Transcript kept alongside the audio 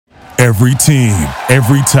Every team,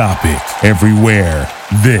 every topic, everywhere.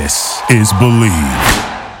 This is Believe.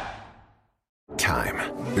 Time.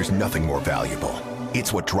 There's nothing more valuable.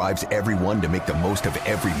 It's what drives everyone to make the most of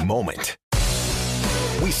every moment.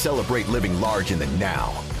 We celebrate living large in the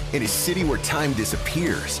now. In a city where time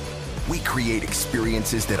disappears, we create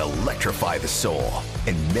experiences that electrify the soul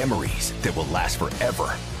and memories that will last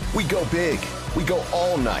forever. We go big. We go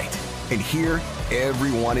all night. And here,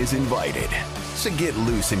 everyone is invited. So get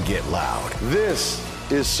loose and get loud. This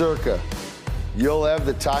is Circa. You'll have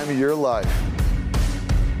the time of your life.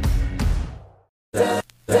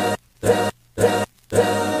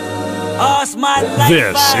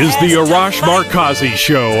 This is the Arash Markazi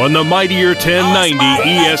Show on the Mightier 1090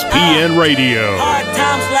 ESPN Radio.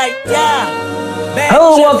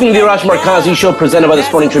 Hello and welcome to the Arash Markazi Show, presented by the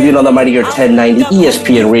Sporting Tribune on the Mightier 1090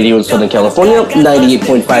 ESPN Radio in Southern California,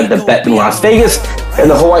 98.5 The Bet in Las Vegas, and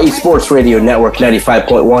the Hawaii Sports Radio Network,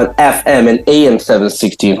 95.1 FM and AM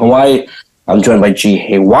 760 in Hawaii. I'm joined by G.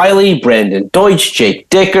 Hay Wiley, Brandon Deutsch, Jake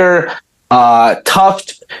Dicker. Tough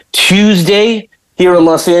Tuesday here in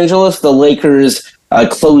Los Angeles. The Lakers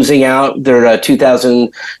closing out their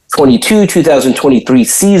 2022-2023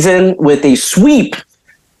 season with a sweep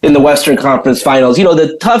in the Western Conference Finals. You know,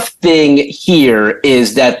 the tough thing here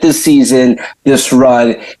is that this season, this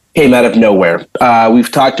run came out of nowhere.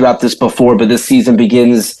 We've talked about this before, but this season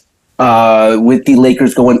begins with the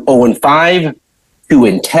Lakers going 0-5,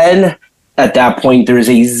 2-10. At that point, there is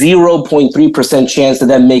a 0.3% chance of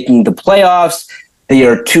them making the playoffs. They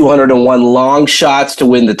are 201 long shots to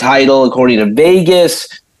win the title, according to Vegas.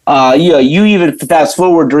 You even fast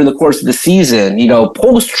forward during the course of the season,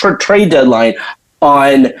 post-trade deadline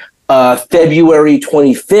on February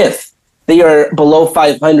 25th, they are below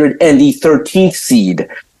 500 and the 13th seed.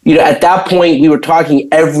 At that point, we were talking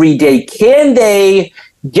every day, can they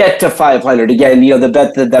get to 500? Again, the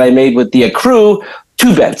bet that I made with the crew,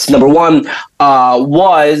 two bets. Number one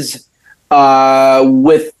was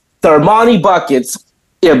with Armani Buckets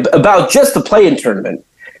about just the play-in tournament.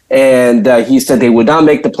 And he said they would not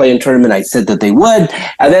make the play-in tournament. I said that they would.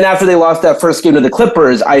 And then after they lost that first game to the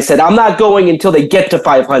Clippers, I said, I'm not going until they get to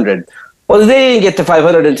 500. Well, they didn't get to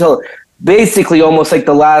 500 until basically almost like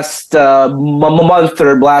the last month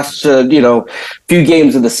or last, few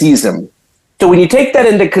games of the season. So when you take that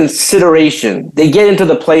into consideration, they get into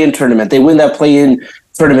the play-in tournament. They win that play-in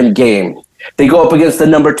tournament game. They go up against the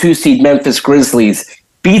number 2 seed Memphis Grizzlies,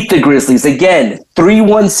 beat the Grizzlies. Again,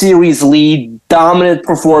 3-1 series lead, dominant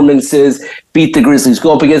performances, beat the Grizzlies.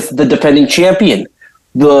 Go up against the defending champion,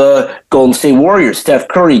 the Golden State Warriors, Steph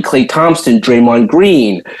Curry, Klay Thompson, Draymond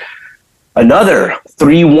Green. Another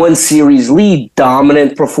 3-1 series lead,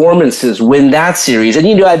 dominant performances, win that series. And,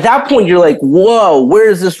 at that point, you're like, whoa, where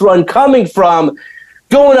is this run coming from?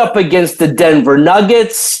 Going up against the Denver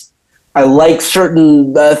Nuggets. I like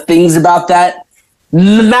certain things about that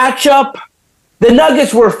matchup. The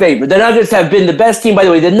Nuggets were favored. The Nuggets have been the best team. By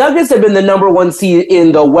the way, the Nuggets have been the number 1 seed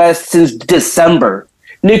in the West since December.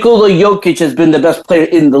 Nikola Jokic has been the best player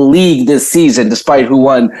in the league this season, despite who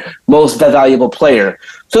won most valuable player.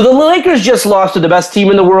 So the Lakers just lost to the best team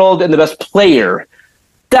in the world and the best player.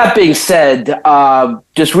 That being said,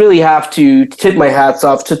 just really have to tip my hats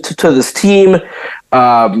off to this team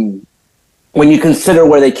when you consider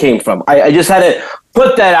where they came from. I just had to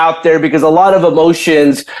put that out there because a lot of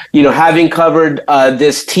emotions, having covered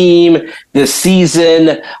this team, this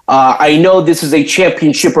season. I know this is a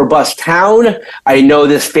championship or bust town. I know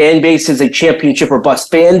this fan base is a championship or bust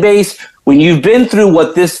fan base. When you've been through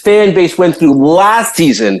what this fan base went through last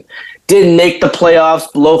season, didn't make the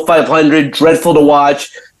playoffs, below 500, dreadful to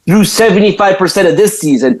watch. Through 75% of this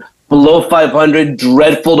season, below 500,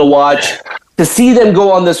 dreadful to watch. To see them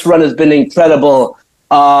go on this run has been incredible.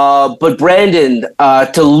 But Brandon,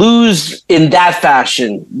 to lose in that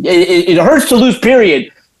fashion, it hurts to lose,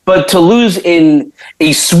 period. But to lose in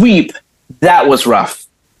a sweep, that was rough.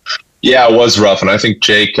 Yeah, it was rough. And I think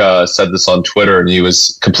Jake said this on Twitter, and he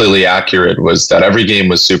was completely accurate, was that every game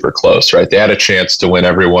was super close, right? They had a chance to win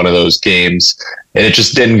every one of those games, and it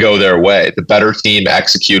just didn't go their way. The better team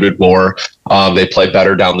executed more. They played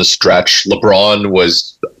better down the stretch. LeBron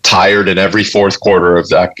was tired in every fourth quarter of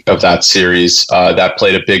that series. That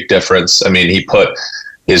played a big difference. I mean, he put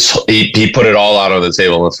it all out on the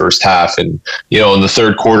table in the first half. And, in the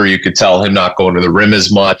third quarter, you could tell him not going to the rim as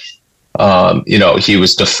much. He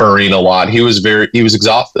was deferring a lot. He was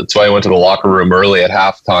exhausted. That's why I went to the locker room early at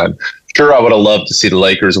halftime. Sure, I would have loved to see the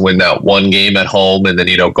Lakers win that one game at home and then,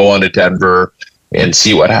 go on to Denver and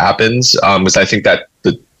see what happens. Because I think that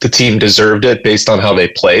the team deserved it based on how they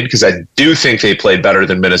played, because I do think they played better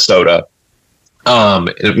than Minnesota.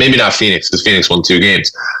 Maybe not Phoenix, because Phoenix won 2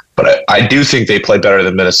 games. But I do think they play better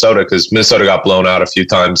than Minnesota because Minnesota got blown out a few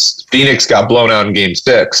times. Phoenix got blown out in Game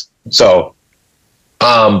 6. So,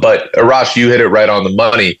 but Arash, you hit it right on the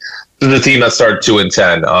money. This is the team that started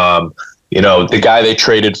 2-10. The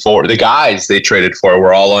guys they traded for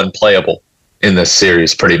were all unplayable in this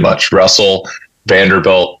series, pretty much. Russell,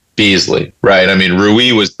 Vanderbilt, Beasley, right? I mean,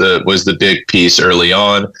 Rui was the big piece early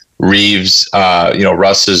on. Reeves,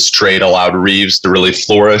 Russ's trade allowed Reeves to really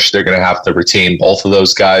flourish. They're going to have to retain both of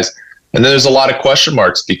those guys. And then there's a lot of question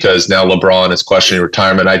marks because now LeBron is questioning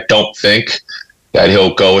retirement. I don't think that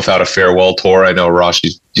he'll go without a farewell tour. I know, Rosh,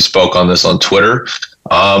 you spoke on this on Twitter.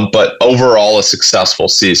 But overall, a successful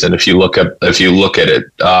season. If you look at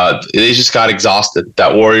it, they just got exhausted.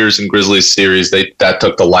 That Warriors and Grizzlies series, that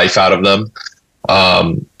took the life out of them.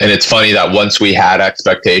 And it's funny that once we had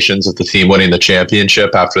expectations of the team winning the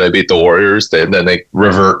championship after they beat the Warriors, then they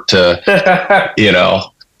revert to,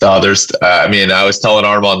 the others. I was telling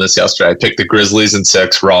Armand this yesterday. I picked the Grizzlies in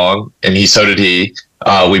 6 wrong, and so did he.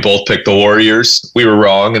 We both picked the Warriors. We were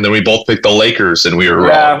wrong. And then we both picked the Lakers and we were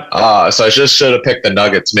wrong. So I just should have picked the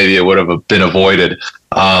Nuggets. Maybe it would have been avoided.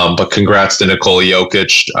 But congrats to Nikola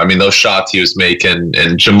Jokic. I mean, those shots he was making,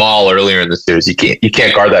 and Jamal earlier in the series, you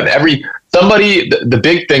can't guard that. The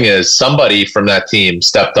big thing is somebody from that team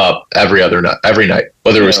stepped up every night,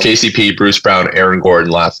 whether it was KCP, Bruce Brown, Aaron Gordon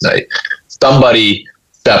last night. Somebody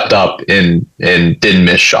stepped up and didn't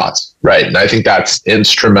miss shots, right? And I think that's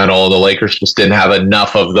instrumental. The Lakers just didn't have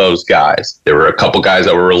enough of those guys. There were a couple guys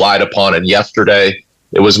that were relied upon, and yesterday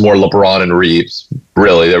it was more LeBron and Reeves.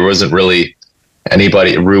 Really, there wasn't really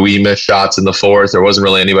anybody. Rui missed shots in the fourth. There wasn't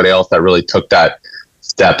really anybody else that really took that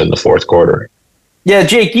step in the fourth quarter. Yeah,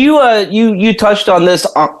 Jake, you touched on this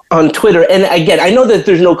on Twitter, and again, I know that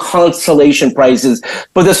there's no consolation prizes,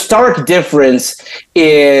 but the stark difference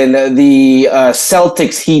in the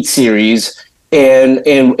Celtics Heat series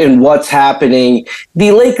and what's happening,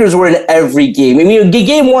 the Lakers were in every game. I mean,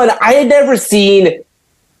 game 1, I had never seen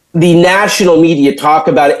the national media talk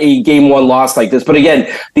about a game 1 loss like this, but again,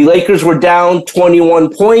 the Lakers were down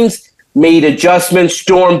 21 points, made adjustments,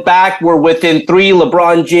 stormed back, were within 3.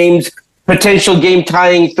 LeBron James potential game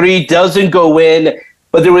tying 3 doesn't go in,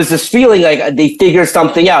 but there was this feeling like they figured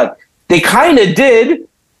something out. They kind of did.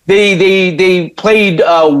 They played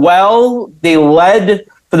well. They led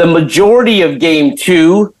for the majority of game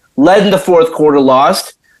 2, led in the fourth quarter,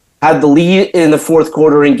 lost, had the lead in the fourth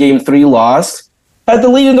quarter in game 3, lost, had the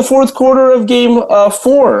lead in the fourth quarter of game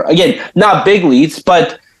 4. Again, not big leads,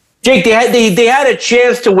 but Jake, they had a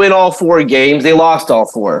chance to win all 4 games. They lost all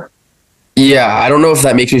 4. Yeah, I don't know if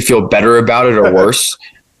that makes me feel better about it or worse,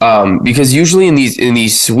 because usually in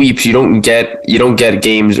these sweeps you don't get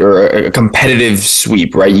games or a competitive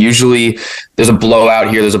sweep, right? Usually there's a blowout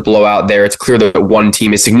here, there's a blowout there. It's clear that one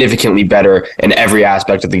team is significantly better in every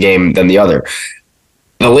aspect of the game than the other.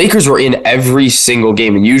 The Lakers were in every single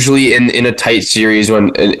game, and usually in a tight series, when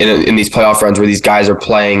in these playoff runs where these guys are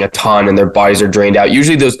playing a ton and their bodies are drained out,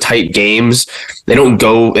 usually those tight games, they don't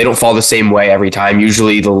fall the same way every time.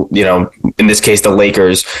 Usually in this case, the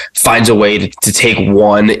Lakers finds a way to take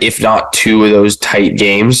 1, if not 2 of those tight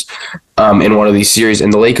games in one of these series.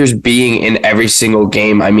 And the Lakers being in every single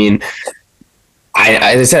game, I mean,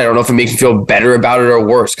 as I said, I don't know if it makes me feel better about it or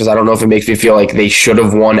worse, because I don't know if it makes me feel like they should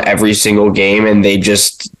have won every single game and they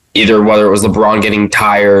just either, whether it was LeBron getting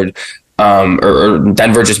tired or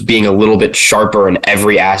Denver just being a little bit sharper in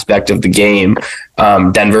every aspect of the game.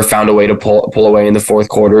 Denver found a way to pull away in the fourth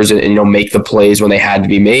quarters and make the plays when they had to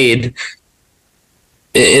be made.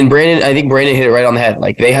 And I think Brandon hit it right on the head.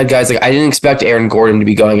 Like, they had guys I didn't expect Aaron Gordon to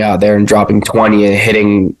be going out there and dropping 20 and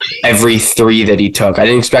hitting every 3 that he took. I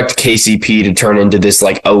didn't expect KCP to turn into this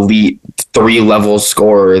elite 3-level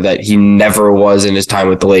scorer that he never was in his time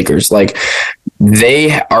with the Lakers. Like,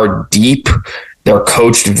 they are deep. They're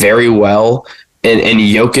coached very well. And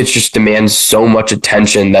Jokic just demands so much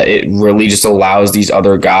attention that it really just allows these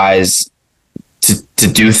other guys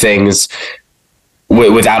to do things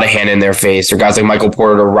without a hand in their face, or guys like Michael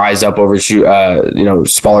Porter to rise up over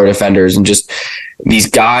smaller defenders. And just these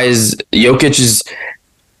guys, Jokic is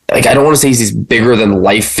I don't want to say he's this bigger than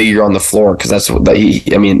life figure on the floor, because that's what I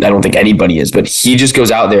don't think anybody is, but he just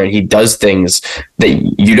goes out there and he does things that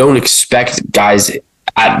you don't expect guys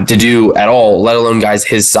to do at all, let alone guys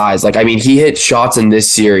his size. He hit shots in this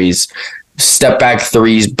series, step back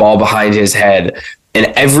threes, ball behind his head, and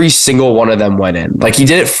every single one of them went in. He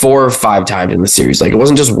did it 4 or 5 times in the series. It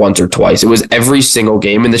wasn't just once or twice. It was every single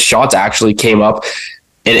game, and the shots actually came up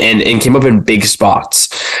and came up in big spots.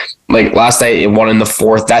 Like last night, it won in the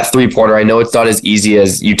fourth. That 3-pointer, I know it's not as easy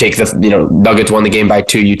as you take the, Nuggets won the game by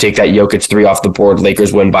 2. You take that Jokic 3 off the board.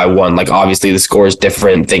 Lakers win by 1. Like obviously the score is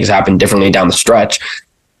different. Things happen differently down the stretch.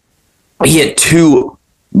 He hit 2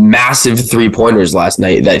 massive 3-pointers last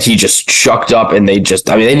night that he just chucked up, and they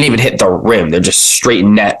didn't even hit the rim. They're just straight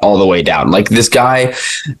net all the way down. Like this guy,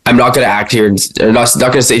 I'm not going to act here, not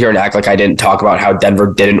going to sit here and act like I didn't talk about how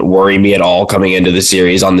Denver didn't worry me at all coming into the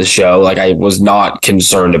series on this show. Like I was not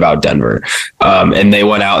concerned about Denver. And they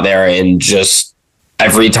went out there and just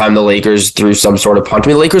every time the Lakers threw some sort of punch. I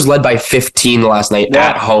mean, the Lakers led by 15 last night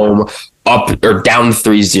at home, up or down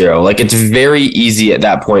 3-0. Like it's very easy at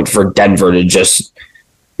that point for Denver to just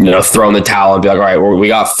throw in the towel and be like, all right, we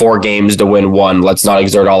got 4 games to win 1. Let's not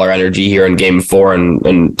exert all our energy here in game 4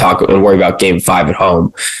 and talk and worry about game 5 at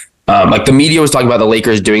home. Like the media was talking about the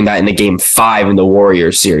Lakers doing that in the game 5 in the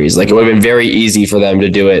Warriors series. Like it would have been very easy for them to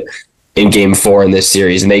do it in game 4 in this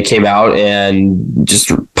series. And they came out and just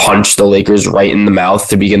punched the Lakers right in the mouth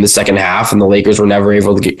to begin the second half. And the Lakers were never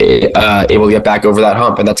able to get back over that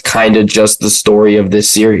hump. And that's kind of just the story of this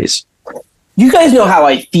series. You guys know how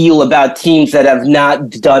I feel about teams that have not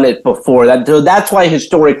done it before. That's why,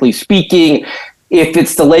 historically speaking, if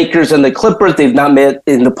it's the Lakers and the Clippers, they've not met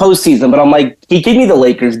in the postseason. But I'm like, give me the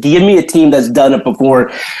Lakers. Give me a team that's done it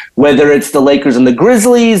before, whether it's the Lakers and the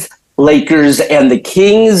Grizzlies, Lakers and the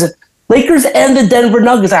Kings, Lakers and the Denver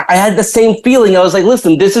Nuggets. I had the same feeling. I was like,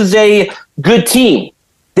 listen, this is a good team.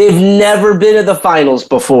 They've never been to the finals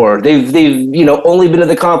before. They've only been to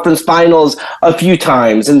the conference finals a few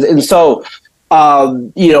times. And so,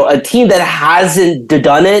 a team that hasn't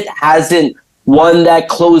done it, hasn't won that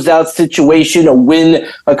closeout situation, or win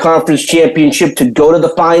a conference championship to go to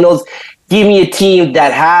the finals. Give me a team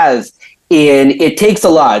that has. And it takes a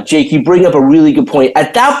lot. Jake, you bring up a really good point.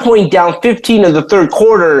 At that point, down 15 in the third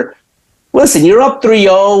quarter, listen, you're up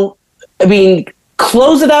 3-0. I mean,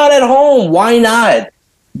 close it out at home. Why not?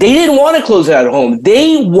 They didn't want to close it out at home.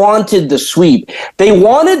 They wanted the sweep. They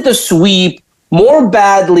wanted the sweep more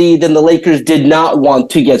badly than the Lakers did not want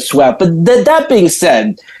to get swept. But that being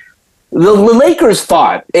said, the Lakers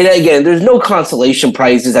fought. And again, there's no consolation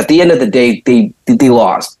prizes. At the end of the day, they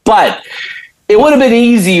lost. But it would have been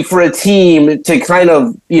easy for a team to kind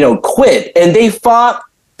of, quit. And they fought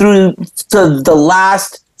through to the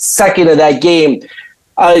last second of that game.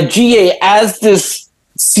 GA, as this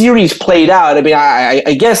series played out, I mean,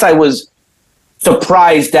 I guess I was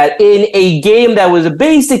surprised that in a game that was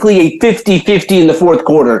basically a 50-50 in the fourth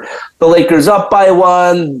quarter, the Lakers up by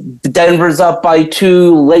 1, Denver's up by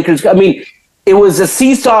 2, Lakers, I mean, it was a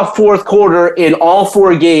seesaw fourth quarter in all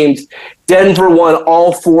 4 games. Denver won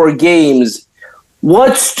all 4 games.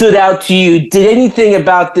 What stood out to you? Did anything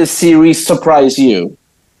about this series surprise you?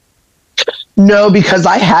 No, because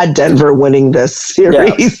I had Denver winning this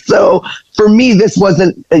series. Yeah. So for me, this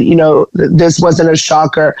wasn't a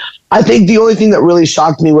shocker. I think the only thing that really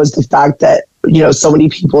shocked me was the fact that, so many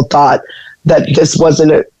people thought that this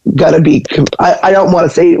wasn't going to be, I don't want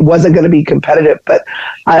to say it wasn't going to be competitive, but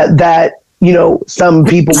that, some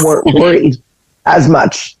people weren't worried as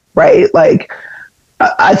much, right? Like,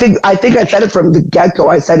 I think I said it from the get-go.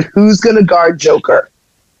 I said, who's going to guard Joker?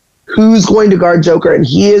 Who's going to guard Joker? And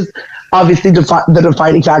he is obviously the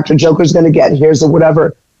defining factor. Joker's going to get here's or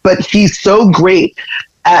whatever. But he's so great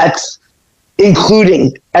at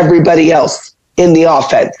including everybody else in the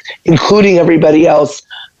offense, including everybody else.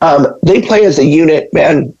 They play as a unit,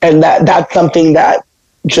 man. And that's something that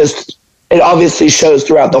just, it obviously shows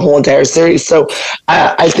throughout the whole entire series. So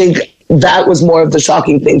I think that was more of the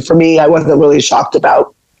shocking thing for me. I wasn't really shocked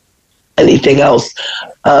about anything else.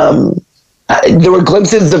 There were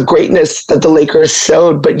glimpses of greatness that the Lakers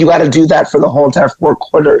showed, but you got to do that for the whole entire 4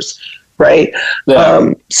 quarters, right?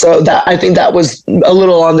 Yeah. So that, I think that was a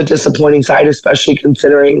little on the disappointing side, especially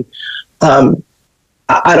considering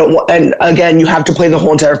I don't want, and again, you have to play the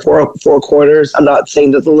whole entire four quarters. I'm not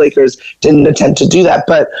saying that the Lakers didn't attempt to do that,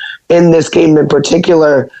 but in this game in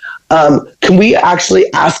particular, can we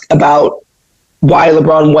actually ask about why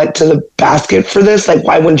LeBron went to the basket for this? Like,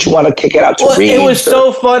 why wouldn't you want to kick it out to Reed? It was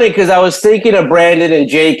so funny because I was thinking of Brandon and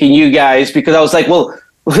Jake and you guys, because I was like, well,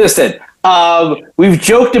 listen, we've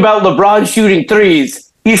joked about LeBron shooting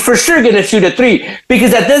threes. He's for sure going to shoot a 3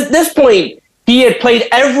 because at this point, he had played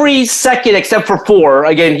every second except for 4.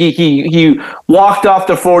 Again, he walked off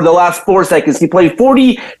the floor the last 4 seconds. He played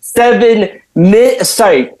 47 minutes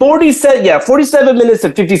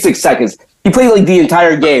and 56 seconds. He played like the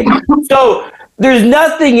entire game. So there's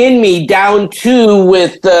nothing in me down 2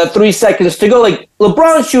 with 3 seconds to go. Like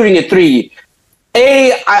LeBron shooting a 3.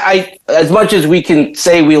 I as much as we can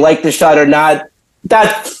say we like the shot or not,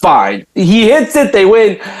 That's fine. He hits it, they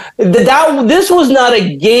win. This was not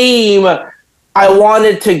a game I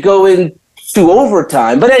wanted to go into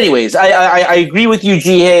overtime. But anyways, I agree with you,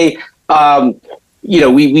 G.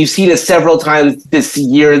 We've seen it several times this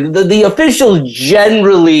year. The officials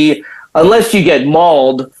generally, unless you get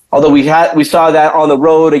mauled, although we saw that on the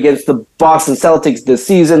road against the Boston Celtics this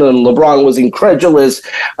season, and LeBron was incredulous.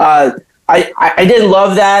 I didn't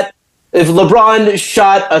love that. If LeBron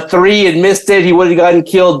shot a three and missed it, he would have gotten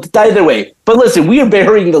killed either way. But listen, we are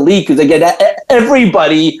burying the lead because, again,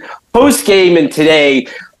 everybody post-game and today,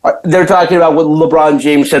 they're talking about what LeBron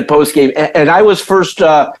James said post-game. And I was front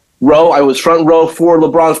row for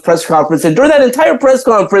LeBron's press conference. And during that entire press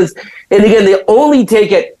conference, and again, they only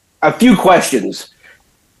take a few questions.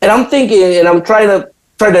 And I'm thinking, and I'm trying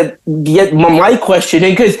to get my question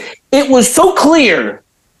in because it was so clear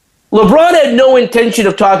LeBron had no intention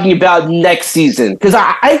of talking about next season because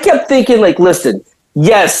I kept thinking, like, listen,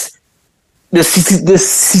 yes, this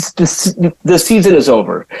season is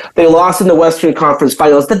over. They lost in the Western Conference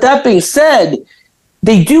Finals. But that being said,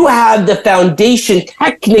 they do have the foundation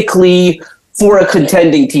technically for a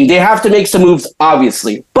contending team. They have to make some moves,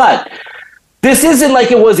 obviously. But this isn't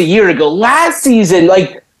like it was a year ago. Last season,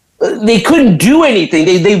 like, they couldn't do anything.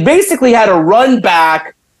 They basically had to run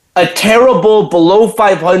back a terrible below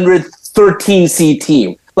 500 13 seed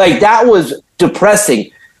team. Like, that was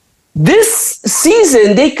depressing. This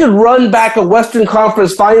season, they could run back a Western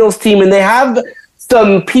Conference Finals team, and they have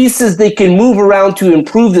some pieces they can move around to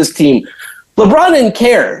improve this team. LeBron didn't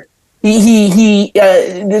care.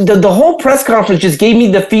 The whole press conference just gave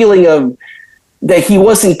me the feeling of that he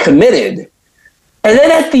wasn't committed. And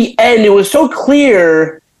then at the end, it was so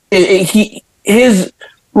clear his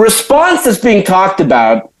response that's being talked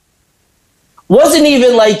about wasn't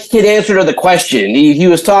even like he could answer to the question. He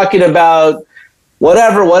was talking about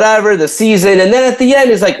whatever, the season. And then at the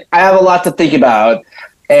end, it's like, I have a lot to think about.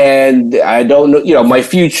 And I don't know, my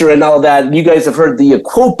future and all that. You guys have heard the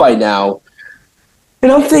quote by now.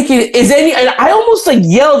 And I'm thinking, and I almost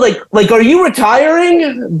yelled, like, are you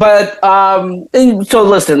retiring? But, and so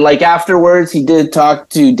listen, afterwards, he did talk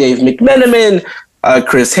to Dave McMenamin,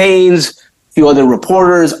 Chris Haynes, a few other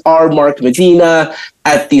reporters, Mark Medina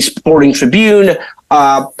at the Sporting Tribune,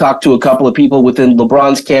 talked to a couple of people within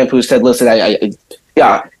LeBron's camp who said, listen,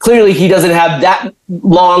 clearly he doesn't have that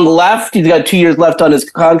long left. He's got 2 years left on his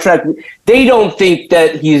contract. They don't think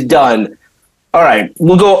that he's done. All right,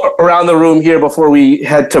 we'll go around the room here before we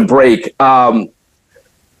head to break.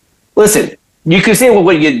 Listen, you can say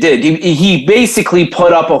what you did. He basically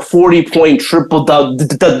put up a 40-point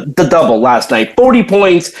triple-double last night. 40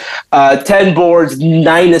 points, 10 boards,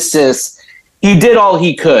 9 assists. He did all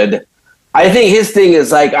he could. I think his thing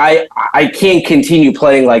is, I can't continue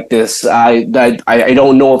playing like this. I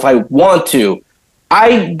don't know if I want to.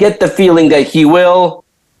 I get the feeling that he will.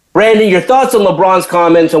 Brandon, your thoughts on LeBron's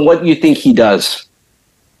comments and what you think he does?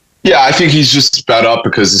 Yeah, I think he's just fed up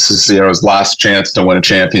because this is his last chance to win a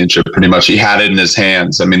championship. Pretty much, he had it in his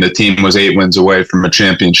hands. I mean, the team was 8 wins away from a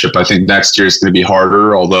championship. I think next year is going to be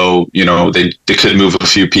harder. Although they could move a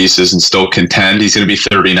few pieces and still contend. He's going to be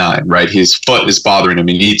 39, right? His foot is bothering him.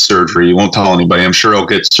 He needs surgery. He won't tell anybody. I'm sure he'll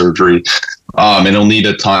get surgery, and he'll need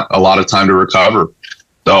a lot of time to recover.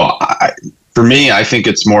 So, for me, I think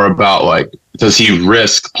it's more about does he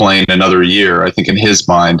risk playing another year? I think in his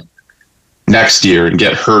mind, next year and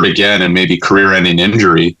get hurt again and maybe career-ending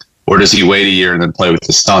injury, or does he wait a year and then play with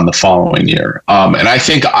his son the following year? And I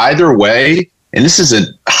think either way, and this is a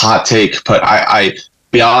hot take, but I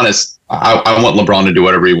be honest, I want LeBron to do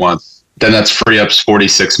whatever he wants. Then that's free up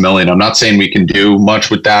 $46 million. I'm not saying we can do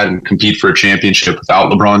much with that and compete for a championship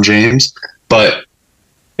without LeBron James, but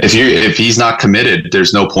if he's not committed,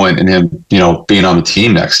 there's no point in him, being on the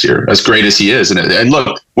team next year, as great as he is. And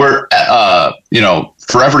look, we're,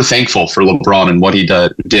 forever thankful for LeBron and what he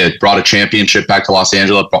did. Brought a championship back to Los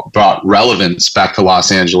Angeles, brought relevance back to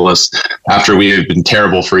Los Angeles after we have been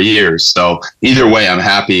terrible for years. So either way, I'm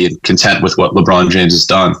happy and content with what LeBron James has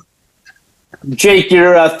done. Jake,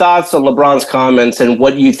 your thoughts on LeBron's comments and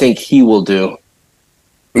what you think he will do?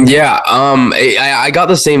 Yeah, I got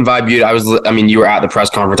the same vibe. You were at the press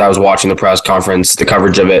conference. I was watching the press conference, the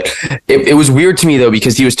coverage of it. It was weird to me, though,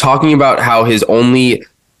 because he was talking about how his only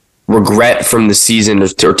regret from the season or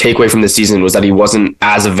takeaway from the season was that he wasn't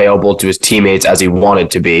as available to his teammates as he wanted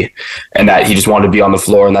to be, and that he just wanted to be on the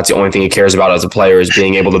floor, and that's the only thing he cares about as a player is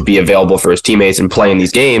being able to be available for his teammates and play in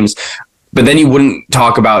these games. But then he wouldn't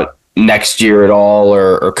talk about next year at all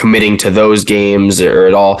or committing to those games or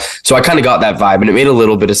at all. So I kind of got that vibe, and it made a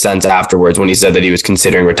little bit of sense afterwards when he said that he was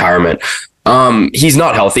considering retirement. He's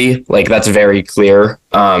not healthy. Like, that's very clear.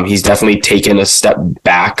 He's definitely taken a step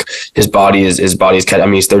back. His body's I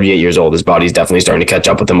mean, he's 38 years old. His body's definitely starting to catch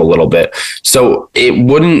up with him a little bit. So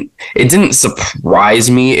it didn't surprise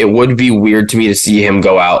me. It would be weird to me to see him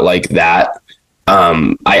go out like that.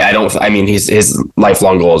 I mean, his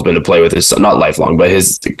lifelong goal has been to play with his son, not lifelong, but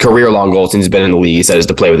his career long goal since he's been in the league, he said, is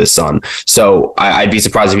to play with his son. So I'd be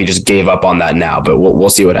surprised if he just gave up on that now, but we'll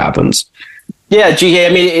see what happens. Yeah, GK,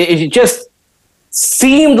 I mean, it just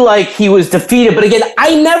seemed like he was defeated. But again,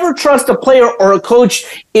 I never trust a player or a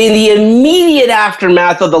coach in the immediate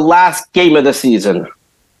aftermath of the last game of the season.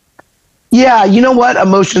 Yeah, you know what?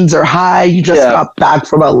 Emotions are high. You just got back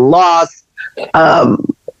from a loss. And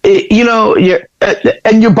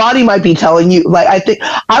your body might be telling you, like, I think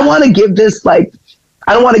I don't want to give this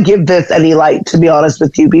any light, to be honest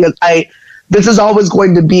with you, because this is always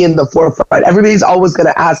going to be in the forefront. Everybody's always going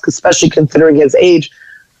to ask, especially considering his age,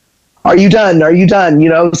 are you done? Are you done?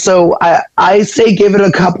 So I say give it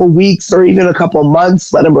a couple weeks or even a couple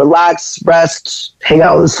months. Let him relax, rest, hang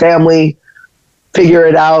out with his family, figure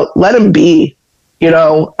it out. Let him be,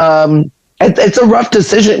 It's a rough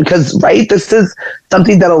decision because, right, this is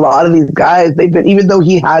something that a lot of these guys, they've been, even though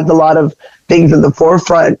he has a lot of things in the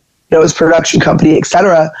forefront, his production company,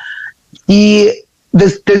 etc.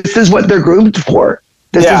 This is what they're groomed for.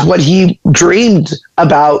 This is what he dreamed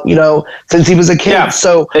about, since he was a kid. Yeah.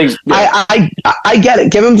 So I get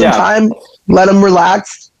it. Give him some time, let him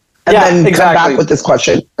relax, and then come back with this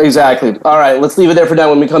question. Exactly. All right, let's leave it there for now.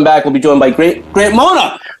 When we come back, we'll be joined by Grant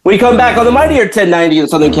Mona. We come back on the Mightier 1090 in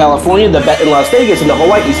Southern California, the Bet in Las Vegas, and the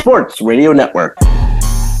Hawaii Sports Radio Network.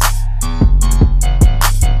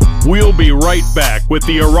 We'll be right back with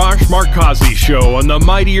the Arash Markazi Show on the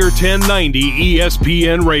Mightier 1090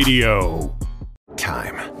 ESPN Radio.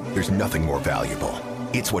 Time. There's nothing more valuable.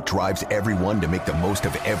 It's what drives everyone to make the most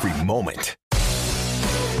of every moment.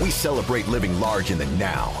 We celebrate living large in the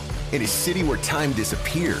now. In a city where time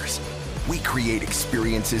disappears, we create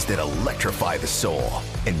experiences that electrify the soul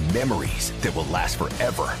and memories that will last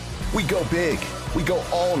forever. We go big. We go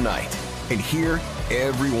all night. And here,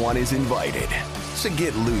 everyone is invited. So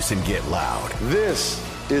get loose and get loud. This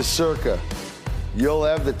is Circa. You'll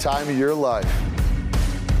have the time of your life.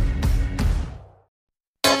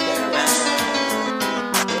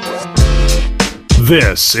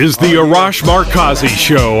 This is the Arash Markazi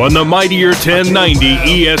Show on the Mightier 1090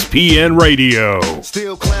 ESPN Radio.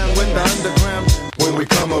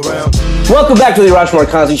 Welcome back to the Arash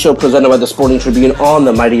Markazi Show, presented by the Sporting Tribune on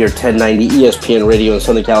the Mightier 1090 ESPN Radio in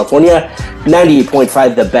Southern California,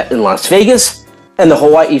 98.5 The Bet in Las Vegas, and the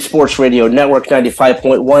Hawaii Sports Radio Network,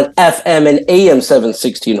 95.1 FM and AM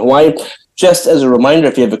 760 in Hawaii. Just as a reminder,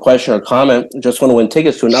 if you have a question or comment, just want to win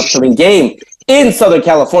tickets to an upcoming game in Southern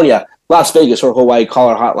California, Las Vegas or Hawaii, call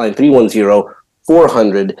our hotline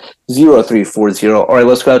 310-400-0340. All right,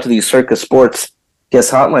 let's go out to the Circa Sports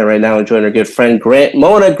guest hotline right now and join our good friend Grant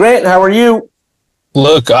Mona. Grant, how are you?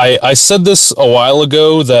 Look, I said this a while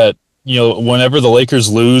ago that, whenever the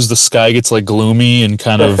Lakers lose, the sky gets like gloomy and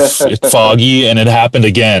kind of foggy, and it happened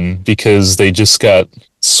again because they just got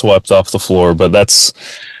swept off the floor. But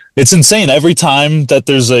it's insane. Every time that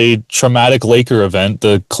there's a traumatic Laker event,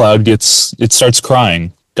 the cloud starts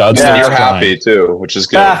crying. You're happy too, which is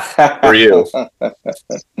good for you.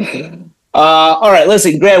 All right,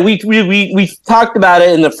 listen, Grant, we talked about it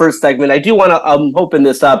in the first segment. I do want to open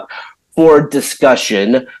this up for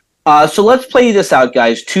discussion. So let's play this out,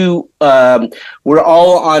 guys. We're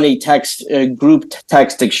all on a group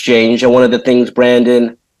text exchange, and one of the things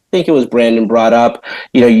Brandon brought up,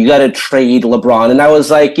 you got to trade LeBron, and I was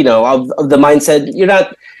like, of the mindset, you're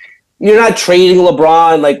not trading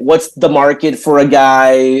LeBron. Like, what's the market for a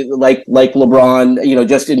guy like LeBron,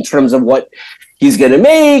 just in terms of what he's going to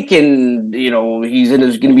make, and, he's going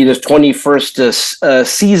to be in his 21st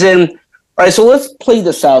season. All right, so let's play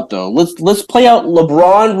this out, though. Let's play out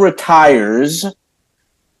LeBron retires,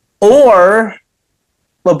 or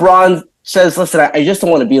LeBron says, listen, I just don't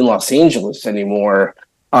want to be in Los Angeles anymore.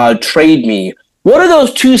 Trade me. What do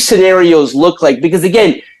those two scenarios look like? Because,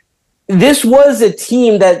 again, this was a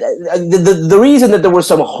team that the reason that there was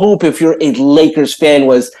some hope, if you're a Lakers fan,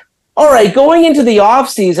 was, all right, going into the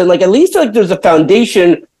offseason, like, at least like there's a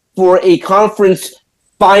foundation for a conference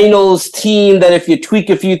finals team that if you tweak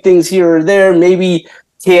a few things here or there, maybe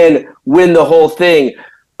can win the whole thing.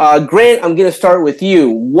 Grant, I'm going to start with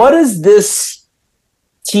you. What does this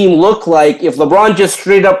team look like if LeBron just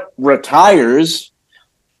straight up retires?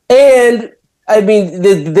 And I mean,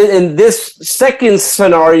 in this second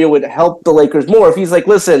scenario would help the Lakers more if he's like,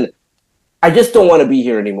 listen, I just don't want to be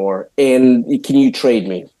here anymore, and can you trade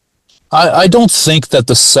me? I don't think that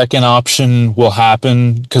the second option will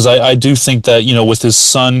happen because I do think that, with his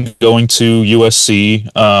son going to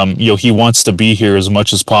USC, he wants to be here as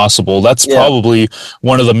much as possible. That's probably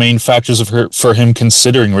one of the main factors for him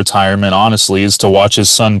considering retirement, honestly, is to watch his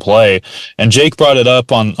son play. And Jake brought it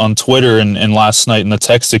up on Twitter and last night in the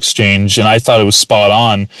text exchange, and I thought it was spot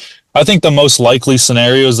on. I think the most likely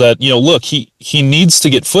scenario is that, look, he needs to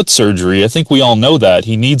get foot surgery. I think we all know that.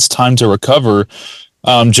 He needs time to recover.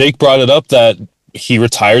 Jake brought it up that he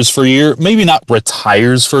retires for a year, maybe not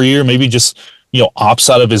retires for a year, maybe just, opts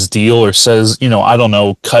out of his deal or says, I don't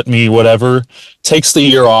know, cut me, whatever, takes the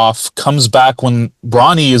year off, comes back when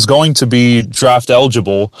Bronny is going to be draft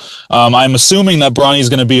eligible. I'm assuming that Bronny is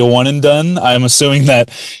going to be a one and done. I'm assuming that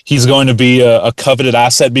he's going to be a coveted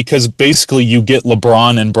asset because basically you get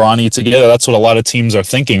LeBron and Bronny together. That's what a lot of teams are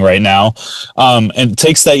thinking right now. And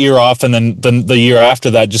takes that year off, and then the year after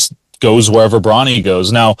that just goes wherever Bronny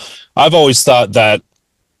goes. Now, I've always thought that,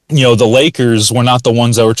 the Lakers were not the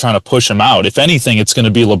ones that were trying to push him out. If anything, it's going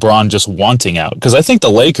to be LeBron just wanting out, because I think the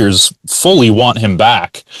Lakers fully want him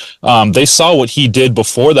back. They saw what he did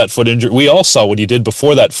before that foot injury. We all saw what he did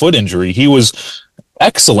before that foot injury. He was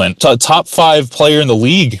excellent, top 5 player in the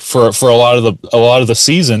league for a lot of the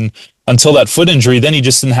season until that foot injury. Then he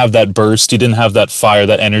just didn't have that burst. He didn't have that fire,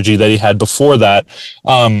 that energy that he had before that.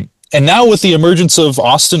 And now with the emergence of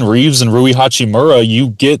Austin Reeves and Rui Hachimura, you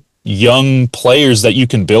get young players that you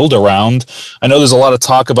can build around. I know there's a lot of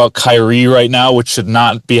talk about Kyrie right now, which should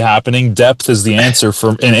not be happening. Depth is the answer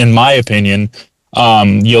in my opinion.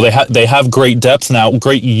 They have great depth now,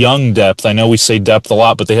 great young depth. I know we say depth a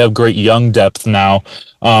lot, but they have great young depth now.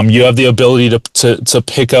 You have the ability to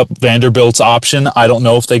pick up Vanderbilt's option. I don't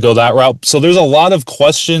know if they go that route. So there's a lot of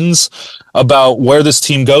questions about where this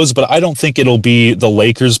team goes, but I don't think it'll be the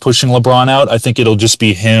Lakers pushing LeBron out. I think it'll just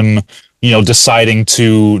be him, deciding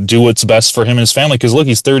to do what's best for him and his family. Because look,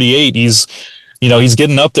 he's 38. He's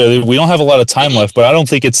getting up there. We don't have a lot of time left, but I don't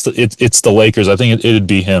think it's the Lakers. I think it'd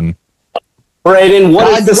be him. Brayden, what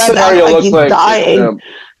does the scenario look like? Dying.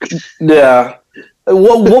 Yeah.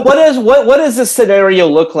 What does the scenario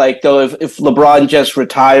look like though if LeBron just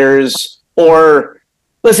retires? Or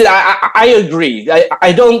listen, I agree.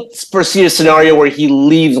 I don't foresee a scenario where he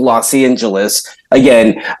leaves Los Angeles.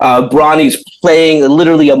 Again, Bronny's playing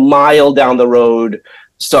literally a mile down the road.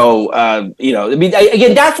 So,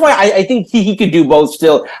 again, that's why I think he could do both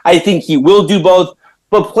still. I think he will do both.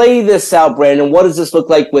 But play this out, Brandon. What does this look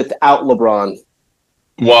like without LeBron?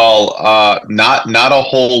 Well, not a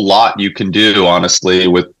whole lot you can do,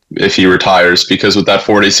 honestly, if he retires, because with that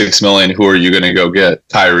 $46 million, who are you going to go get?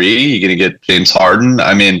 Kyrie? You going to get James Harden?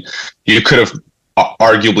 I mean, you could have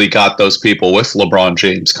arguably got those people with LeBron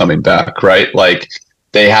James coming back, right? Like,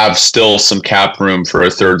 they have still some cap room for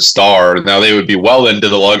a third star. Now they would be well into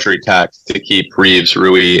the luxury tax to keep Reeves,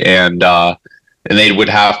 Rui, and they would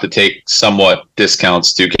have to take somewhat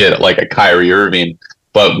discounts to get like a Kyrie Irving.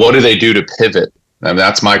 But what do they do to pivot? I mean,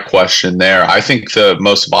 that's my question there. I think the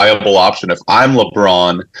most viable option, if I'm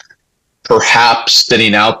LeBron, perhaps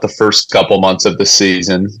sitting out the first couple months of the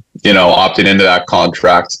season, opting into that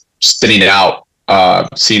contract, sitting it out,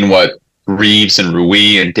 seeing what Reeves and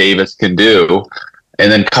Rui and Davis can do,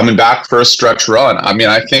 and then coming back for a stretch run. I mean,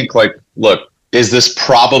 I think, look, is this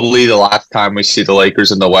probably the last time we see the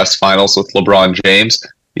Lakers in the West Finals with LeBron James?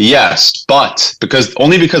 Yes, but because the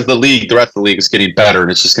rest of the league is getting better, and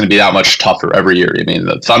it's just going to be that much tougher every year. I mean,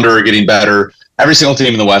 the Thunder are getting better. Every single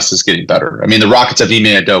team in the West is getting better. I mean, the Rockets have Ime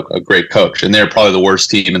Udoka, a great coach, and they're probably the worst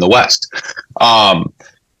team in the West.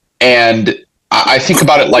 And I think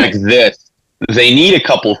about it like this. They need a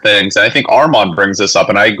couple things, and I think Armand brings this up,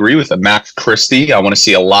 and I agree with him. Max Christie, I want to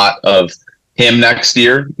see a lot of him next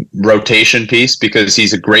year, rotation piece, because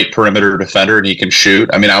he's a great perimeter defender and he can shoot.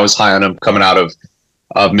 I mean, I was high on him coming out of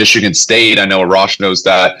Michigan State. I know Arash knows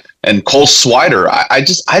that. And Cole Swider,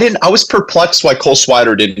 I was perplexed why Cole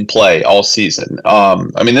Swider didn't play all season.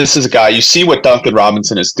 I mean, this is a guy, you see what Duncan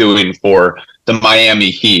Robinson is doing for the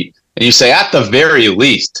Miami Heat, and you say at the very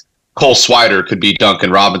least, Cole Swider could be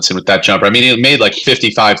Duncan Robinson with that jumper. I mean, he made like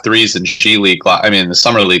 55 threes in the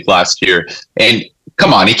Summer League last year. And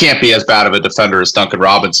come on, he can't be as bad of a defender as Duncan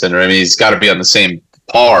Robinson. I mean, he's got to be on the same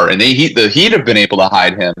par. And the Heat have been able to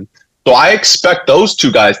hide him. So I expect those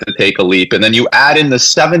two guys to take a leap. And then you add in the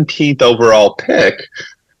 17th overall pick,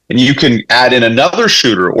 and you can add in another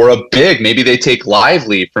shooter or a big. Maybe they take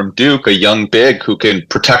Lively from Duke, a young big who can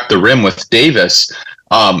protect the rim with Davis.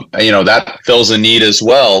 That fills a need as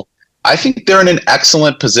well. I think they're in an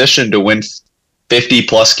excellent position to win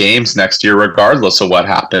 50-plus games next year, regardless of what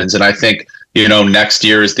happens. And I think, next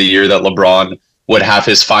year is the year that LeBron would have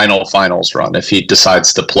his finals run if he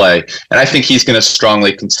decides to play. And I think he's going to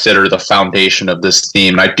strongly consider the foundation of this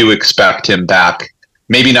team. And I do expect him back,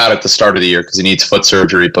 maybe not at the start of the year because he needs foot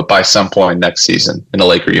surgery, but by some point next season in a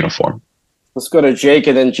Laker uniform. Let's go to Jake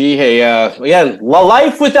and then Jihei. Again,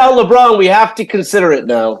 life without LeBron, we have to consider it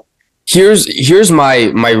now. Here's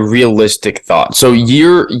my realistic thought. So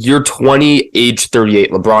year 20, age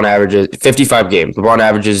 38, LeBron averages 55 games. LeBron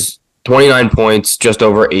averages 29 points, just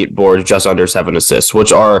over 8 boards, just under 7 assists,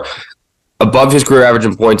 which are above his career average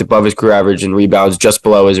in points, above his career average in rebounds, just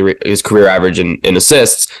below his career average in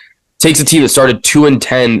assists. Takes a team that started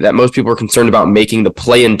 2-10 that most people are concerned about making the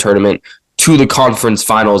play-in tournament to the conference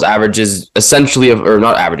finals, puts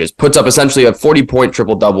up essentially a 40-point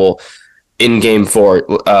triple-double in game 4,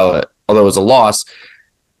 although it was a loss.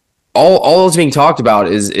 All that's being talked about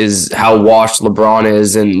is how washed LeBron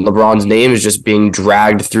is, and LeBron's name is just being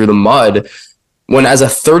dragged through the mud. When as a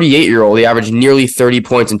 38-year-old, he averaged nearly 30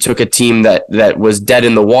 points and took a team that was dead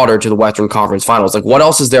in the water to the Western Conference Finals. Like, what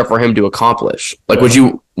else is there for him to accomplish? Like, would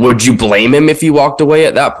you blame him if he walked away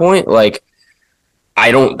at that point? Like,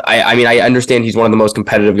 I mean, I understand he's one of the most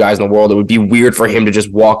competitive guys in the world. It would be weird for him to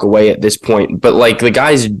just walk away at this point. But, like, the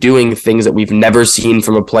guy's doing things that we've never seen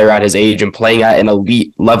from a player at his age and playing at an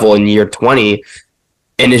elite level in year 20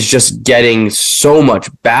 and is just getting so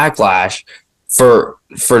much backlash for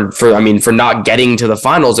not getting to the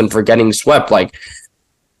finals and for getting swept. Like,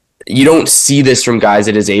 you don't see this from guys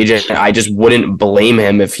at his age, and I just wouldn't blame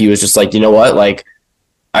him if he was just like, you know what, like,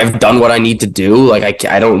 I've done what I need to do. Like,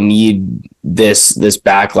 I don't need this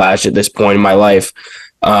backlash at this point in my life.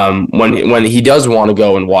 When he does want to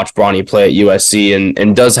go and watch Bronny play at USC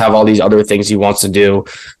and does have all these other things he wants to do,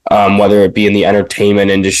 whether it be in the entertainment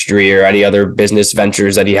industry or any other business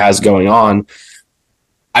ventures that he has going on,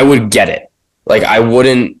 I would get it. Like, I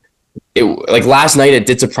wouldn't. Like last night, it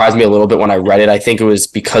did surprise me a little bit when I read it. I think it was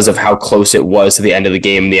because of how close it was to the end of the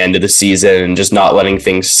game, the end of the season, and just not letting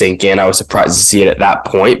things sink in. I was surprised to see it at that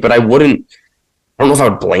point, but I don't know if I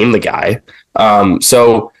would blame the guy.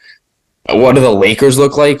 So what do the Lakers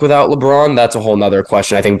look like without LeBron? That's a whole nother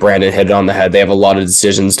question. I think Brandon hit it on the head. They have a lot of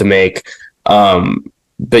decisions to make.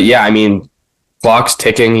 But yeah, I mean, clock's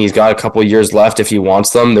ticking. He's got a couple years left. If he wants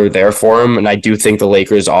them, they're there for him. And I do think the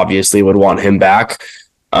Lakers obviously would want him back.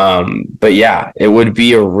 But yeah, it would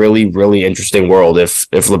be a really, really interesting world if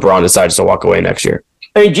LeBron decides to walk away next year.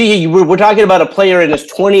 I mean, gee, we're talking about a player in his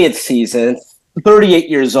 20th season, 38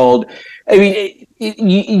 years old. I mean,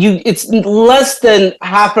 it's less than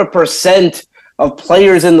 0.5% of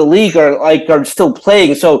players in the league are still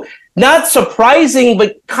playing. So not surprising,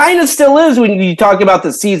 but kind of still is when you talk about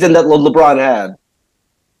the season that LeBron had.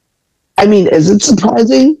 I mean, is it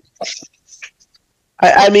surprising?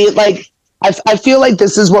 I mean, like, I feel like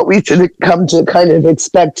this is what we should come to kind of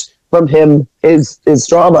expect from him is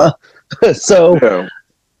drama. So, yeah.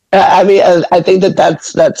 I mean, I think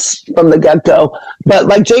that's from the get-go. But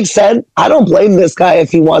like Jake said, I don't blame this guy if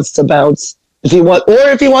he wants to bounce, if he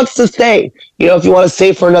wants to stay. You know, if you want to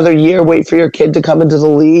stay for another year, wait for your kid to come into the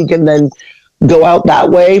league and then go out that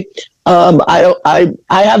way. I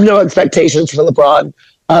have no expectations for LeBron.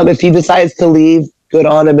 If he decides to leave, good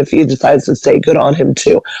on him. If he decides to stay, good on him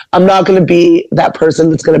too. I'm not going to be that person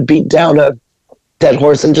that's going to beat down a dead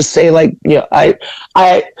horse and just say, like, you know,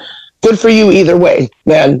 I good for you either way,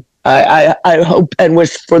 man. I hope and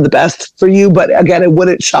wish for the best for you. But again, it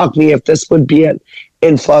wouldn't shock me if this would be an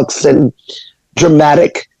influx and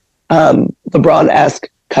dramatic LeBron-esque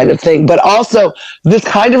kind of thing. But also, this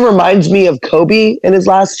kind of reminds me of Kobe in his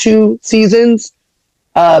last 2 seasons.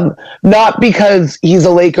 Not because he's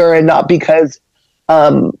a Laker and not because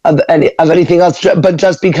of anything else, but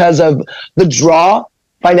just because of the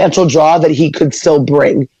financial draw that he could still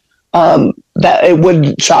bring. That it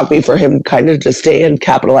would shock me for him kind of to stay and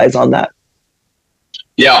capitalize on that.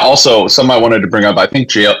 Yeah, also, something I wanted to bring up, I think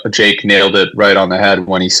Jake nailed it right on the head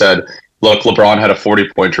when he said, look, LeBron had a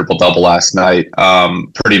 40-point triple-double last night,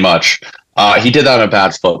 pretty much. He did that on a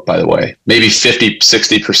bad foot, by the way, maybe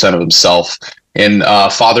 50-60% of himself. And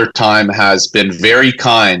Father Time has been very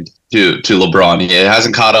kind to LeBron. It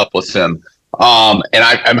hasn't caught up with him. And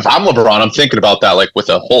if I'm LeBron, I'm thinking about that, like with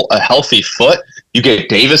a healthy foot. You get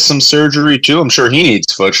Davis some surgery too. I'm sure he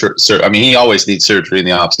needs foot surgery. I mean, he always needs surgery in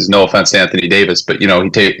the offseason. No offense to Anthony Davis, but you know,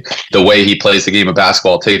 the way he plays the game of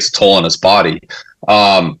basketball takes a toll on his body.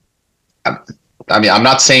 I mean, I'm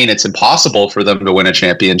not saying it's impossible for them to win a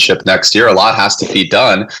championship next year. A lot has to be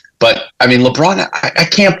done. But I mean, LeBron, I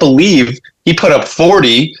can't believe he put up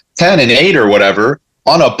 40, 10, and 8 or whatever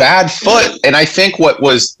on a bad foot. And I think what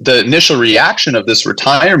was the initial reaction of this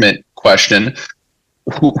retirement question,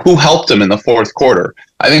 who helped him in the fourth quarter?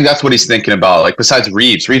 I think that's what he's thinking about. Like, besides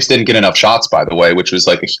Reeves didn't get enough shots, by the way, which was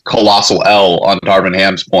like a colossal L on Darvin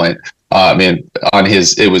Ham's point.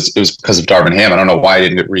 It was because of Darvin Ham. I don't know why he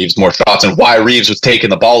didn't get Reeves more shots and why Reeves was taking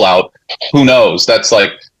the ball out. Who knows? That's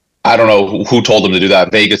like, I don't know who told him to do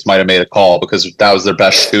that. Vegas might have made a call because that was their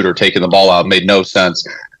best shooter taking the ball out. It made no sense.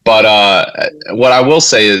 But what I will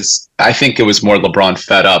say is, I think it was more LeBron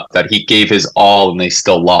fed up that he gave his all and they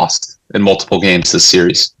still lost in multiple games this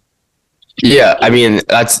series. Yeah, I mean,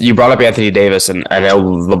 you brought up Anthony Davis, and I know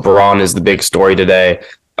LeBron is the big story today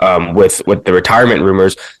with the retirement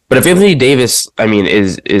rumors. But if Anthony Davis, I mean,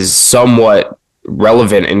 is somewhat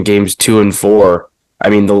relevant in games 2 and 4, I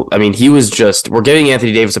mean, he was we're giving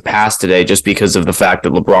Anthony Davis a pass today just because of the fact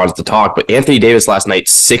that LeBron's the talk. But Anthony Davis last night,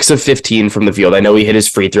 6 of 15 from the field. I know he hit his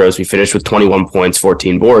free throws. We finished with 21 points,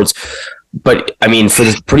 14 boards. But I mean,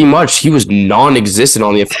 pretty much he was non-existent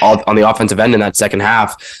on the offensive end in that second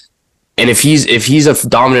half. And if he's a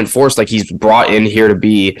dominant force like he's brought in here to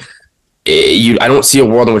be, I don't see a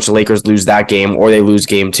world in which the Lakers lose that game or they lose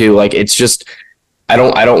game 2. Like, it's just, I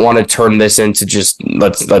don't want to turn this into just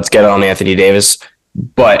let's get it on Anthony Davis.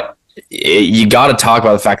 But you got to talk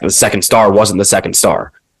about the fact that the second star wasn't the second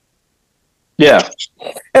star. Yeah.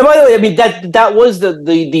 And by the way, I mean, that was the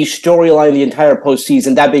storyline the entire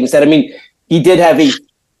postseason. That being said, I mean, he did have a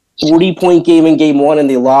 40-point game in game 1 and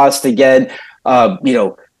they lost again.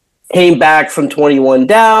 Came back from 21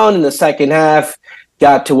 down in the second half,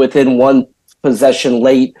 got to within 1 possession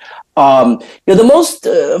late. The most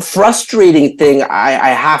frustrating thing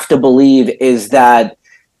I have to believe is that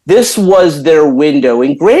this was their window,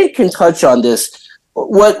 and Grant can touch on this.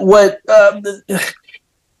 You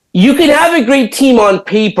can have a great team on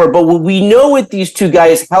paper, but what we know with these two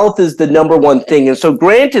guys, health is the number one thing. And so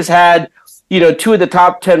Grant has had, 2 of the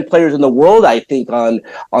top 10 players in the world, I think, on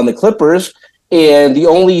the Clippers. And the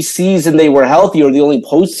only season they were healthy, or the only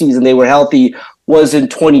postseason they were healthy, was in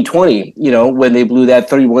 2020, when they blew that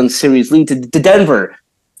 31 series lead to Denver.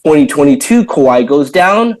 2022, Kawhi goes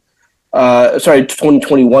down.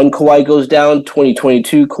 2021, Kawhi goes down.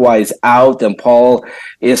 2022, Kawhi's out. Then Paul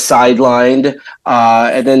is sidelined.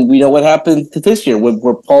 And then we know what happened this year,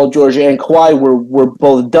 where Paul George and Kawhi were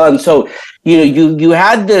both done. So, you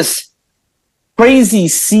had this crazy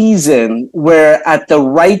season where at the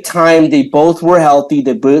right time they both were healthy.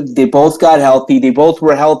 They both got healthy. They both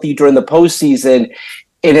were healthy during the postseason.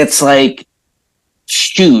 And it's like,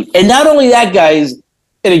 shoot. And not only that, guys,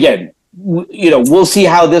 and again, we'll see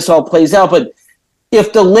how this all plays out. But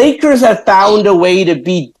if the Lakers had found a way to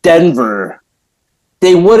beat Denver,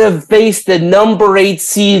 they would have faced the number 8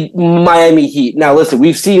 seed Miami Heat. Now, listen,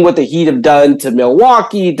 we've seen what the Heat have done to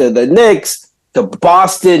Milwaukee, to the Knicks, to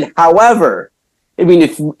Boston. However, I mean,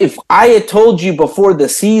 if I had told you before the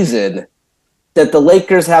season that the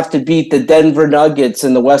Lakers have to beat the Denver Nuggets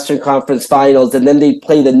in the Western Conference Finals, and then they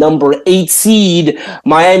play the number 8 seed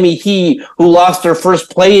Miami Heat, who lost their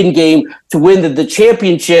first play-in game to win the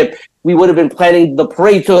championship, we would have been planning the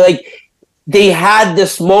parade. So, they had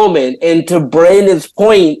this moment, and to Brandon's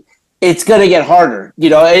point, it's going to get harder,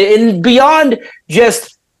 and beyond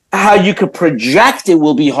just how you could project it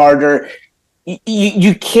will be harder.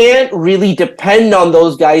 You can't really depend on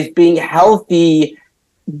those guys being healthy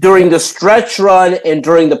during the stretch run and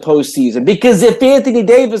during the postseason. Because if Anthony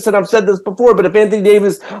Davis, and I've said this before, but if Anthony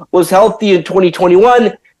Davis was healthy in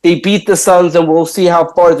 2021, they beat the Suns, and we'll see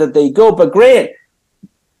how far that they go. But Grant,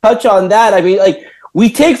 touch on that. I mean,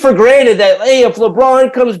 we take for granted that, hey, if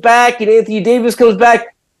LeBron comes back and Anthony Davis comes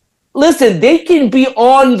back, listen, they can be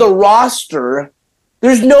on the roster.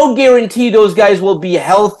 There's no guarantee those guys will be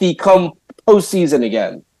healthy come postseason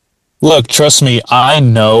again. Look, trust me, I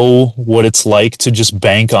know what it's like to just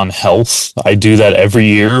bank on health. I do that every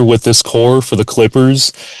year with this core for the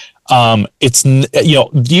Clippers. It's,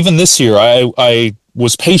 even this year, I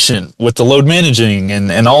was patient with the load managing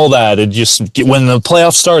and all that. And just when the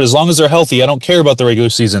playoffs start, as long as they're healthy, I don't care about the regular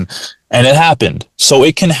season. And it happened. So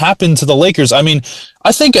it can happen to the Lakers. I mean,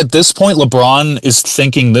 I think at this point, LeBron is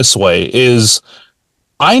thinking this way,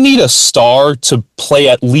 I need a star to play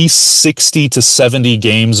at least 60 to 70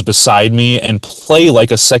 games beside me and play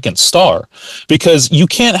like a second star, because you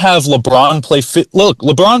can't have LeBron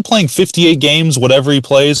LeBron playing 58 games, whatever he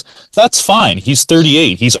plays, that's fine. He's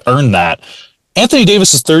 38. He's earned that. Anthony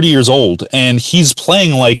Davis is 30 years old, and he's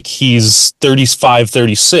playing like he's 35,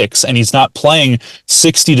 36, and he's not playing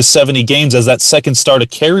 60 to 70 games as that second star to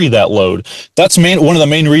carry that load. That's one of the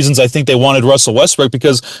main reasons I think they wanted Russell Westbrook,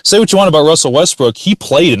 because say what you want about Russell Westbrook, he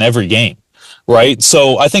played in every game, right?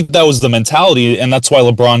 So I think that was the mentality, and that's why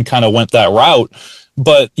LeBron kind of went that route.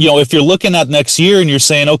 But, if you're looking at next year and you're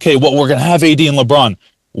saying, okay, well, we're going to have AD and LeBron,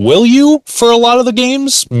 Will you for a lot of the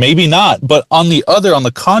games? Maybe not. But on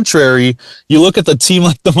the contrary, you look at the team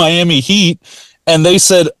like the Miami Heat, and they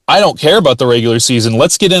said, I don't care about the regular season.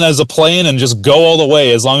 Let's get in as a play-in and just go all the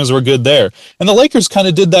way as long as we're good there. And the Lakers kind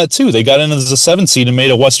of did that too. They got in as a 7th seed and made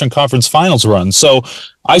a Western Conference Finals run. So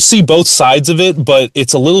I see both sides of it, but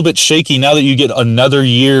it's a little bit shaky now that you get another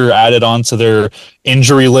year added onto their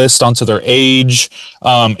injury list, onto their age.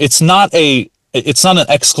 It's not an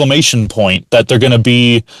exclamation point that they're going to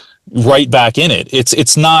be right back in it.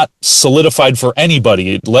 It's not solidified for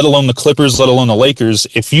anybody, let alone the Clippers, let alone the Lakers.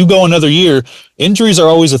 If you go another year, injuries are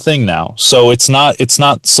always a thing now. So it's not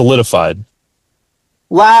solidified.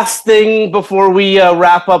 Last thing before we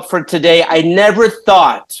wrap up for today, I never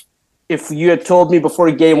thought, if you had told me before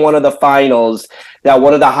game 1 of the finals, that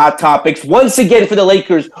one of the hot topics once again for the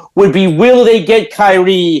Lakers would be, will they get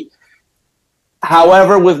Kyrie?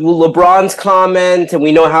 However, with LeBron's comment, and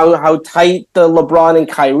we know how tight the LeBron and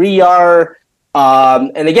Kyrie are,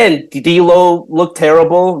 and again, D'Lo looked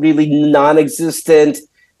terrible, really non-existent,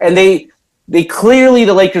 and they clearly,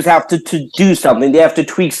 the Lakers have to do something. They have to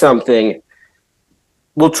tweak something.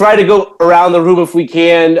 We'll try to go around the room if we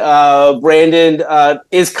can. Brandon,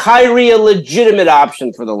 is Kyrie a legitimate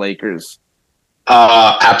option for the Lakers?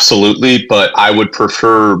 Absolutely, but I would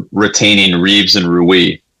prefer retaining Reeves and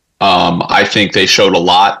Rui. I think they showed a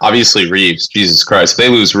lot. Obviously, Reeves, Jesus Christ, if they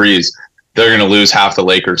lose Reeves, they're going to lose half the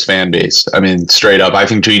Lakers fan base. I mean, straight up. I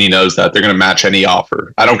think Genie knows that. They're going to match any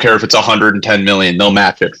offer. I don't care if it's $110 million. They'll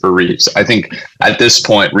match it for Reeves. I think at this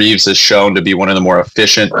point, Reeves has shown to be one of the more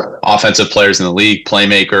efficient offensive players in the league,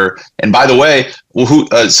 playmaker. And by the way,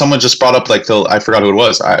 someone just brought up I forgot who it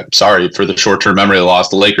was. I'm sorry for the short-term memory loss.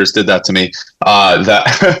 The Lakers did that to me.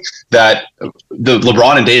 That the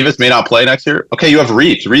LeBron and Davis may not play next year. Okay, you have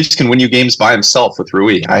Reeves. Reeves can win you games by himself with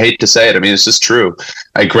Rui. I hate to say it. I mean, it's just true.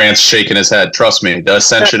 Grant's shaking his head. Trust me, the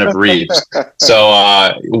ascension of Reeves.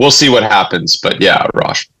 So we'll see what happens. But yeah,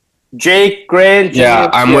 Rosh. Jake, Grant. Yeah,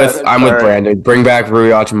 I'm with Brandon. Bring back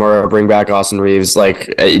Rui Hachimura. Bring back Austin Reeves.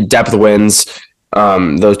 Depth wins.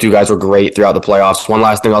 Those two guys were great throughout the playoffs. One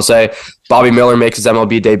last thing I'll say, Bobby Miller makes his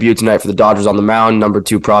MLB debut tonight for the Dodgers on the mound. Number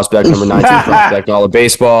 2 prospect, number 19 prospect in all of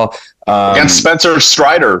baseball. Against Spencer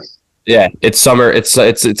Strider. Yeah, it's summer. It's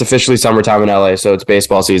officially summertime in LA, so it's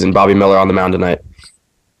baseball season. Bobby Miller on the mound tonight.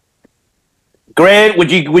 Grant,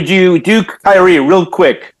 would you do Kyrie real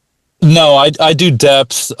quick? No, I do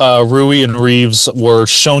depth. Rui and Reeves were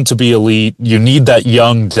shown to be elite. You need that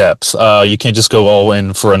young depth. You can't just go all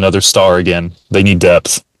in for another star again. They need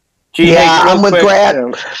depth. I'm with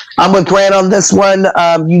Grant. I'm with Grant on this one.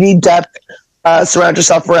 You need depth. Surround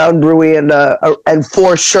yourself around Rui and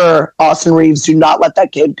for sure, Austin Reeves. Do not let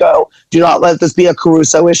that kid go. Do not let this be a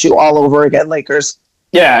Caruso issue all over again, Lakers.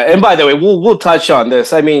 Yeah, and by the way, we'll touch on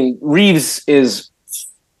this. I mean, Reeves is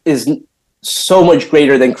so much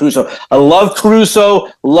greater than Caruso. I love Caruso,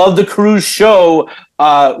 love the Caruso show.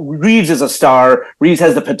 Reeves is a star. Reeves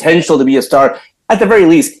has the potential to be a star. At the very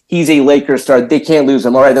least, he's a Lakers star. They can't lose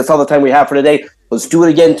him. All right, that's all the time we have for today. Let's do it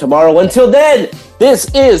again tomorrow. Until then,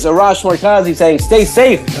 this is Arash Markazi saying stay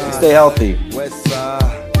safe and stay healthy.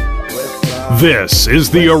 This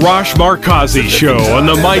is the Arash Markazi Show on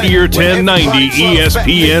the Mightier 1090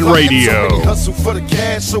 ESPN Radio. Hustle for the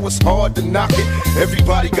cash, so it's hard to knock it.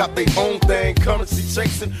 Everybody got their own thing, currency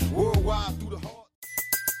chasing worldwide through the heart.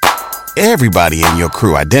 Everybody in your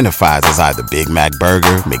crew identifies as either Big Mac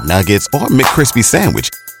Burger, McNuggets, or McCrispy Sandwich.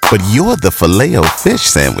 But you're the Filet-O-Fish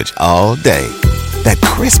Sandwich all day. That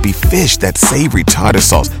crispy fish, that savory tartar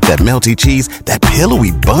sauce, that melty cheese, that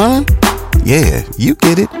pillowy bun. Yeah, you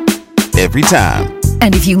get it. Every time.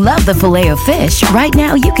 And if you love the Filet-O-Fish, right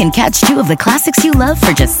now you can catch 2 of the classics you love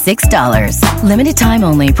for just $6. Limited time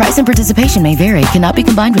only. Price and participation may vary. Cannot be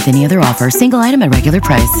combined with any other offer. Single item at regular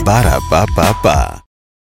price. Ba-da-ba-ba-ba.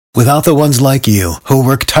 Without the ones like you, who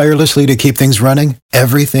work tirelessly to keep things running,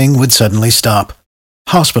 everything would suddenly stop.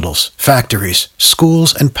 Hospitals, factories,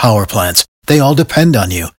 schools, and power plants, they all depend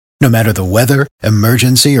on you. No matter the weather,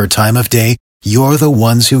 emergency, or time of day, you're the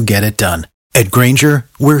ones who get it done. At Grainger,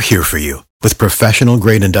 we're here for you with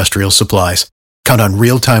professional-grade industrial supplies. Count on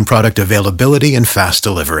real-time product availability and fast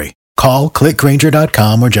delivery. Call,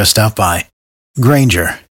 clickgrainger.com, or just stop by.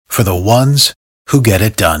 Grainger, for the ones who get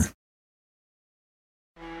it done.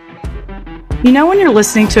 You know when you're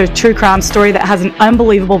listening to a true crime story that has an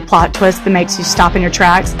unbelievable plot twist that makes you stop in your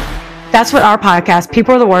tracks? That's what our podcast,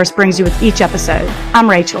 People Are the Worst, brings you with each episode. I'm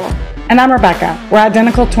Rachel. And I'm Rebecca. We're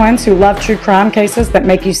identical twins who love true crime cases that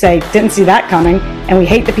make you say, didn't see that coming, and we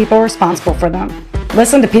hate the people responsible for them.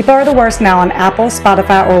 Listen to People Are the Worst now on Apple,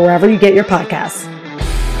 Spotify, or wherever you get your podcasts.